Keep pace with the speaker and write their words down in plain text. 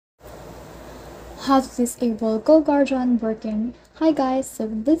How to disable GoGuardian working. Hi guys, so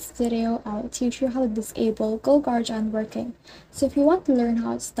in this video I'll teach you how to disable GoGuardian working. So if you want to learn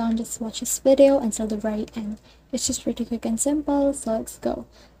how it's done, just watch this video until the very end. It's just pretty quick and simple, so let's go.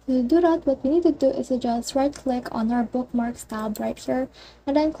 To do that, what we need to do is to just right click on our bookmarks tab right here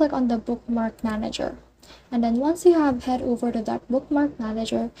and then click on the bookmark manager. And then once you have head over to that bookmark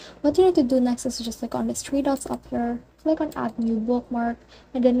manager, what you need to do next is to just click on these three dots up here, click on add new bookmark,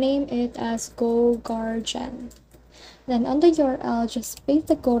 and then name it as GoGuardian. Then on the URL, just paste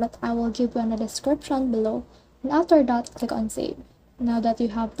the code that I will give you in the description below, and after that, click on save. Now that you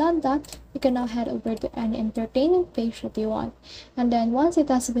have done that, you can now head over to any entertainment page that you want. And then once it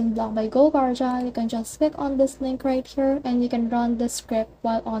has been blocked by GoGuardian, you can just click on this link right here and you can run the script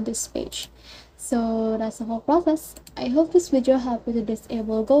while on this page. So that's the whole process. I hope this video helped you to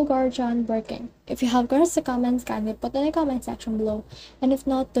disable GoGuardian working. If you have questions or comments, kindly put in the comment section below. And if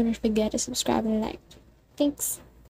not, don't forget to subscribe and like. Thanks.